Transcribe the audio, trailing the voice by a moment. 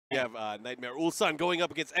We have Nightmare Ulsan going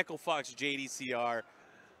up against Echo Fox JDCR,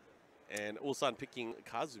 and Ulsan picking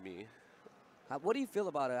Kazumi. What do you feel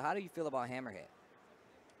about it? How do you feel about Hammerhead?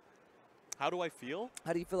 How do I feel?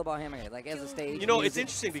 How do you feel about Hammerhead? Like as a stage? You know, it's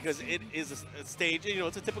interesting because it is a stage. You know,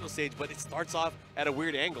 it's a typical stage, but it starts off at a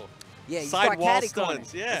weird angle. Yeah, you side wall stuns. Corner.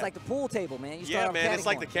 Yeah, it's like the pool table, man. You yeah, man. It's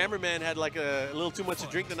like the cameraman had like a little too much to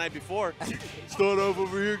drink the night before. Start off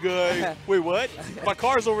over here, guy. Wait, what? My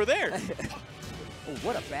car's over there. Oh,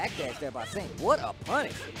 what a backdash there by Saint. What a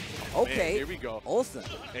punish. Okay. Man, here we go. Ulsan.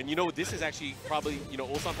 And you know, this is actually probably, you know,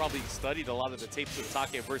 Ulsan probably studied a lot of the tapes of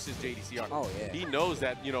Tekken versus JDCR. Oh, yeah. He knows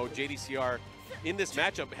that, you know, JDCR in this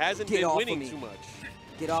matchup hasn't been winning too much.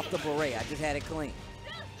 Get off the beret. I just had it clean.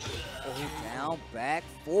 Oh, down, back,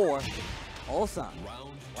 4. Ulsan.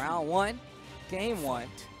 Round 1, game 1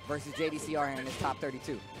 versus JDCR in this top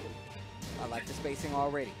 32. I like the spacing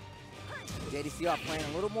already. JDCR playing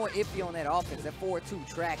a little more iffy on that offense. That 4-2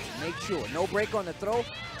 tracking. Make sure. No break on the throw.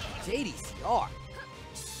 JDCR.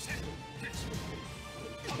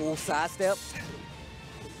 Full sidestep.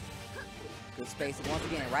 Good spacing once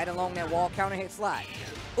again. Right along that wall. Counter hit slide.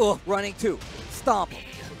 Running 2. Stomp him.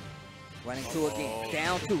 Running 2 again.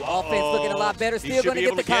 Down 2. Offense looking a lot better. Still going to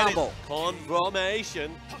get the combo.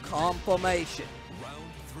 Confirmation. Confirmation.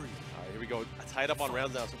 We go tied up on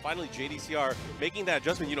rounds now. So finally JDCR making that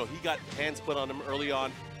adjustment. You know, he got hands put on him early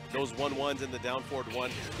on. Those 1-1s and the down forward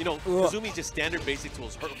 1. You know, Kazumi's just standard basic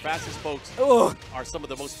tools. Her fastest folks are some of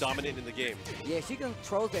the most dominant in the game. Yeah, she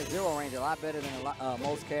controls that 0 range a lot better than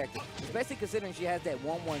most characters. Especially considering she has that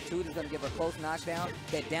 1-1-2 that's going to give her close knockdown,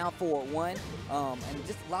 that down forward 1, and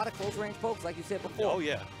just a lot of close range folks like you said before. Oh,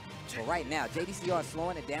 yeah. But right now, JDCR is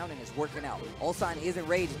slowing it down and it's working out. Ulsan isn't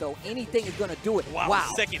raged though. Anything is going to do it.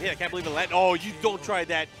 Wow. Second hit. I can't believe it landed. Oh, you don't try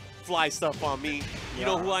that fly stuff on me. You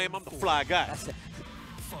know who I am? I'm the fly guy.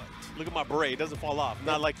 Look at my beret. It doesn't fall off.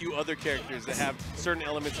 Not like you other characters that have certain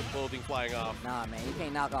elements of clothing flying off. Nah, man. You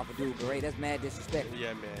can't knock off a dude beret. That's mad disrespectful.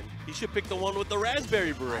 Yeah, man. He should pick the one with the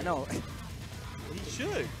raspberry beret. I know. He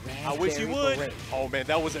should. I wish he would. Beret. Oh, man.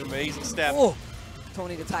 That was an amazing step. Oh,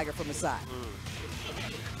 Tony the Tiger from the side.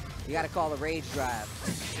 You got to call a rage drive.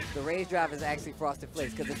 The rage drive is actually Frosted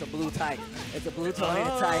Flakes because it's a blue tiger. It's a blue Tony the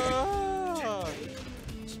Tiger.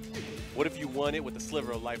 What if you won it with a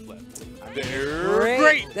sliver of life left?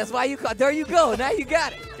 Great. That's why you call. There you go. Now you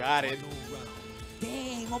got it. Got it.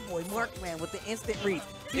 Dang, my boy Mark, man, with the instant read.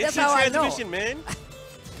 See, that's how transmission, I know. Man.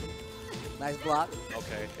 Nice block.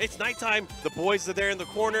 Okay. It's nighttime. The boys are there in the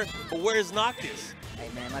corner. But where's Noctis? Hey,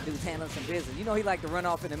 man, my dude's handling some business. You know he like to run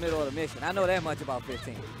off in the middle of the mission. I know that much about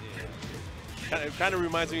 15. It kind of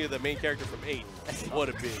reminds me of the main character from 8. What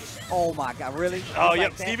a bitch. Oh, my God. Really? Oh,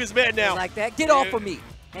 yep. Steve is mad now. Like that. Get off of me.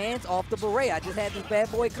 Hands off the beret. I just had this bad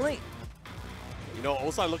boy clean. You know,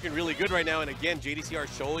 Ulsan looking really good right now. And again, JDCR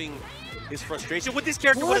showing his frustration with this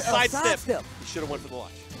character. What a sidestep. He should have went for the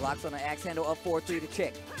launch. Blocks on the axe handle, up 4-3 to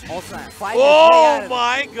check. Ulsan fighting. Oh,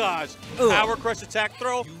 my gosh. Power crush attack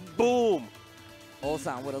throw. Boom.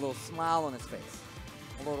 Ulsan with a little smile on his face.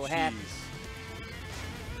 A little happy.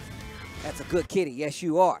 That's a good kitty. Yes,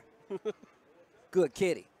 you are. Good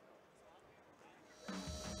kitty.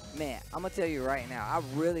 Man, I'm going to tell you right now, I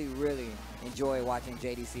really, really enjoy watching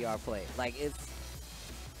JDCR play. Like,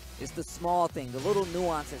 it's the small thing, the little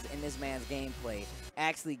nuances in this man's gameplay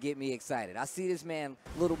actually get me excited. I see this man,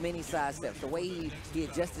 little mini side steps, the way he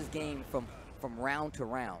adjusts his game from round to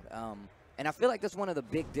round. And I feel like that's one of the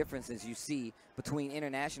big differences you see between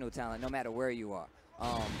international talent, no matter where you are.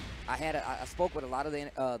 I spoke with a lot of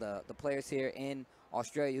the players here in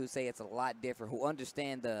Australia who say it's a lot different, who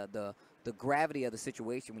understand the gravity of the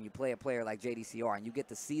situation when you play a player like JDCR, and you get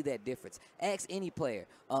to see that difference. Ask any player,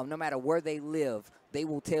 no matter where they live, they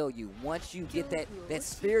will tell you once you get that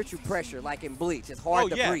spiritual pressure, like in Bleach, it's hard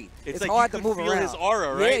to breathe. It's like hard to move feel around. His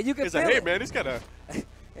aura, right? Yeah, you can feel like, it. hey man, it's kind of.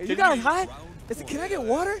 You guys hot? Can I get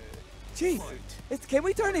water? Jeez, can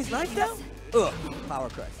we turn these lights down? Power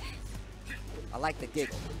crush. I like the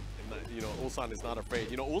giggle. You know, Ulsan is not afraid.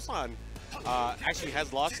 You know, Ulsan actually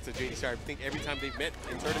has lost to JDCR, I think, every time they've met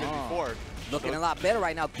in tournament before. Looking a lot better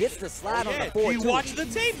right now. Gets the slide on the 4-2. You watch the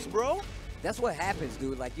tapes, bro. That's what happens,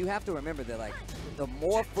 dude. Like, you have to remember that, like, the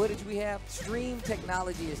more footage we have, stream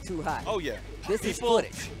technology is too high. Oh, yeah. This is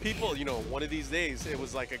footage. People, you know, one of these days, it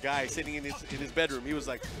was like a guy sitting in his bedroom. He was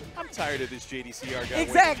like, I'm tired of this JDCR guy.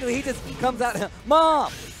 Exactly. He just comes out,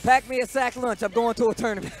 Mom, pack me a sack lunch. I'm going to a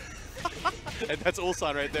tournament. And that's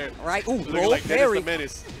Ulsan right there. Right. Ooh, looking like Dennis the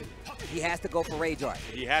Menace. He has to go for Rage Art.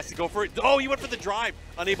 He has to go for it. Oh, he went for the drive.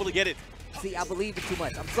 Unable to get it. See, I believe it too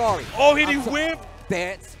much. I'm sorry. Oh, he whipped.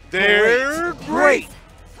 They're great.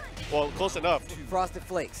 Well, close enough. Frosted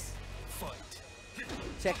Flakes.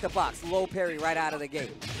 Check the box. Low parry right out of the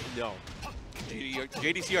gate. No.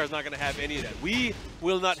 JDCR is not going to have any of that. We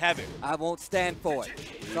will not have it. I won't stand for it.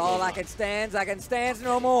 It's all I can stand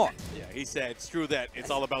no more. Yeah, he said, screw that. It's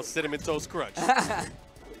all about Cinnamon Toast Crunch.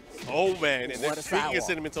 Oh, man. And then speaking of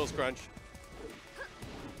Cinnamon Toast Crunch.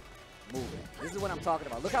 Movement. This is what I'm talking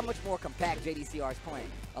about. Look how much more compact JDCR is playing.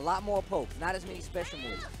 A lot more pokes, not as many special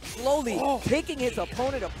moves. Slowly picking his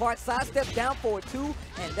opponent apart, sidestep down forward 2,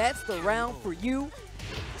 and that's the round for you.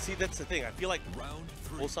 See, that's the thing. I feel like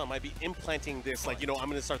Ulsan might be implanting this, like, you know, I'm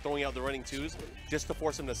going to start throwing out the running 2s just to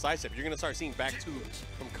force him to sidestep. You're going to start seeing back 2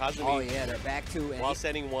 from Kazumi. Oh, yeah, they're back 2. While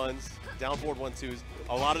sending 1s, down forward 1-2s.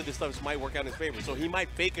 A lot of this stuff might work out in his favor. So he might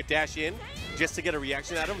fake a dash in just to get a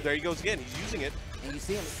reaction out of him. There he goes again. He's using it. And you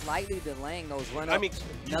see him slightly delaying those run-ups. I mean,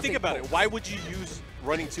 you think about it. Why would you use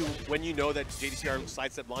running 2 when you know that JDCR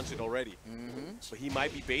sidestep launched it already? But he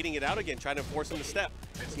might be baiting it out again, trying to force him to step.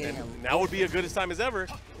 And now would be as good a time as ever.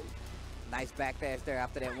 Nice backdash there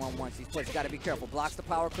after that 1-1. He's got to be careful. Blocks the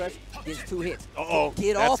power crush, gets 2 hits.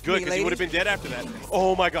 Get that's off good me, because he would have been dead after that.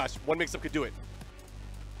 Oh my gosh, one mix-up could do it.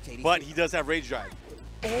 But he does have rage drive.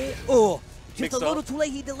 Just a little too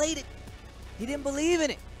late. He delayed it. He didn't believe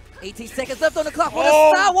in it. 18 seconds left on the clock.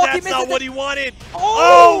 That's not what he wanted.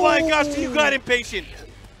 Oh my gosh, you got impatient.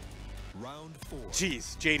 Round 4.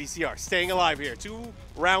 Jeez, JDCR staying alive here. 2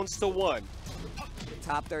 rounds to 1.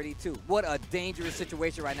 Top 32. What a dangerous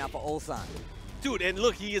situation right now for Ulsan. Dude, and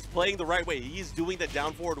look, he is playing the right way. He's doing the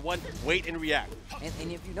down forward 1, wait and react.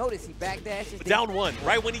 And if you notice, he backdashes. Down 1,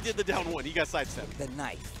 right when he did the down 1, he got sidestepped. The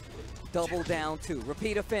knife. Double down 2.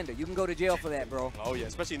 Repeat offender. You can go to jail for that, bro. Oh, yeah,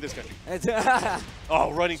 especially in this country.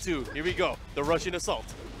 Oh, running 2. Here we go. The Russian assault.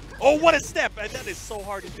 Oh, what a step. And that is so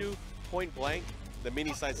hard to do. Point blank. The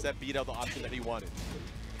mini sidestep beat out the option that he wanted.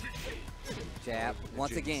 Jab.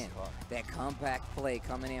 Once again, that compact play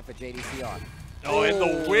coming in for JDCR. Oh, and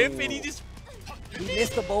the whip, and he just... He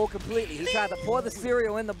missed the bowl completely. He tried to pour the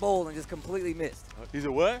cereal in the bowl and just completely missed. He said,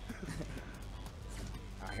 what?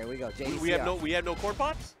 All right, here we go. JDCR. We have no corn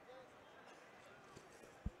pops?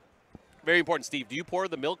 Very important, Steve. Do you pour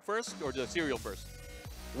the milk first or the cereal first?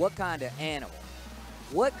 What kind of animal?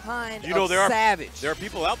 What kind of savage? There are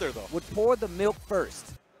people out there, though. Would pour the milk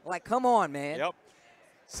first. Like, come on, man. Yep.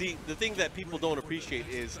 See, the thing that people don't appreciate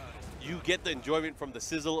is you get the enjoyment from the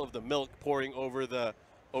sizzle of the milk pouring over the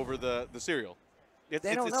cereal. It's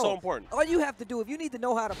so important. All you have to do, if you need to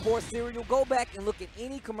know how to pour cereal, go back and look at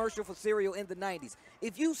any commercial for cereal in the 90s.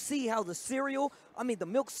 If you see how the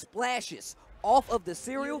milk splashes off of the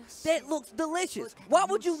cereal, that looks delicious. Why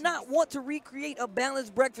would you not want to recreate a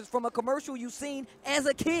balanced breakfast from a commercial you've seen as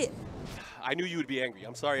a kid? I knew you would be angry.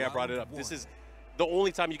 I'm sorry I brought it up. This is the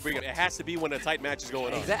only time you can bring it up. It has to be when a tight match is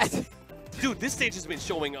going on. Exactly. Dude, this stage has been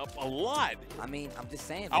showing up a lot. I mean, I'm just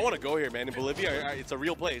saying. I want to go here, man. In Bolivia, it's a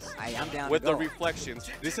real place. I'm down with to go. The reflections.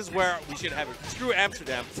 This is where we should have it. Screw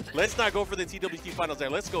Amsterdam. Let's not go for the TWT finals there.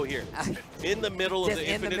 Let's go here. In the middle of the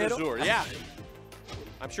Infinite Azure. Yeah.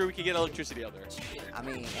 I'm sure we can get electricity out there. I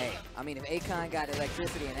mean, hey. If Akon got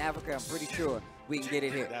electricity in Africa, I'm pretty sure we can get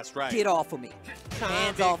it here. That's right. Get off of me.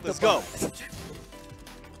 Hands off the Let's go.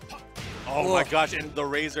 Oh my gosh, and the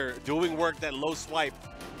Razor doing work, that low swipe.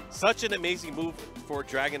 Such an amazing move for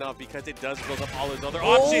Dragunov because it does build up all his other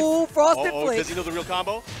options. Oh, frosted flakes. Does he know the real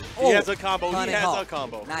combo? He has a combo. He has a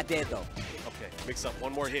combo. Not dead, though. Okay, mix up.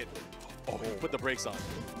 One more hit. Oh, put the brakes on.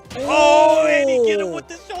 Oh, and he get him with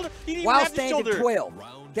the shoulder. He didn't even have the shoulder. 12.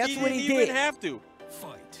 That's what he did. He didn't even have to.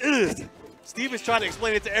 Ugh. Steve is trying to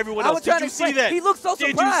explain it to everyone else. Did you see that? He looked so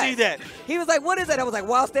surprised. Did you see that? He was like, what is that? I was like,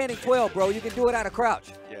 while standing 12, bro. You can do it out of crouch.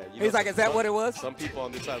 Yeah. He's like, is that what it was? Some people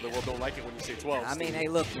on this side of the world don't like it when you say 12. I mean, hey,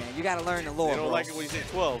 look, man. You got to learn the lore, They don't like it when you say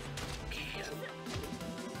 12.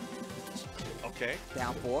 Okay.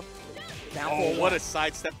 Down 4. Oh, what a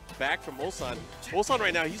sidestep back from Ulsan. Ulsan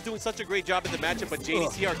right now, he's doing such a great job in the matchup, but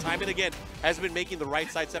JDCR time and again has been making the right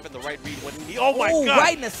sidestep and the right read when he oh my god!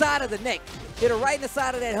 Right in the side of the neck. Hit her right in the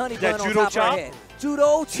side of that honey bun on top of her head.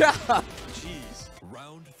 Judo chop. Jeez.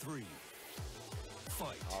 Round 3.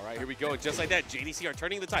 Fight. All right, here we go. Just like that, JDCR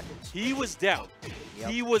turning the tide. He was down. Yep.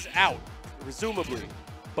 He was out, presumably.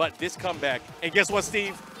 But this comeback, and guess what,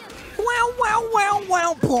 Steve? Wow, wow, wow,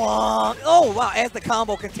 wow, plonk. Oh, wow, as the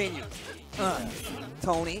combo continues.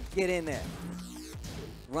 Tony, get in there.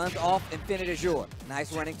 Runs off Infinite Azure.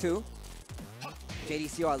 Nice running, too.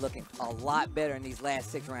 JDCR looking a lot better in these last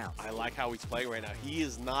 6 rounds. I like how he's playing right now. He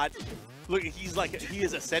is not, look, he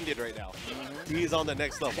is ascended right now. He is on the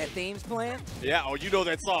next level. That theme's playing? Yeah, oh, you know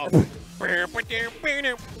that song. Don't get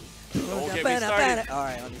me started. All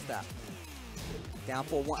right, let me stop. Down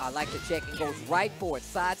 4-1. I like the check and goes right for it.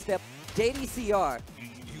 Sidestep. JDCR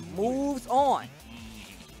moves on.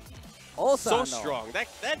 Ulsan, So though. strong.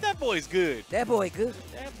 That boy's good. That boy good.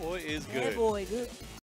 That boy is good. That boy good.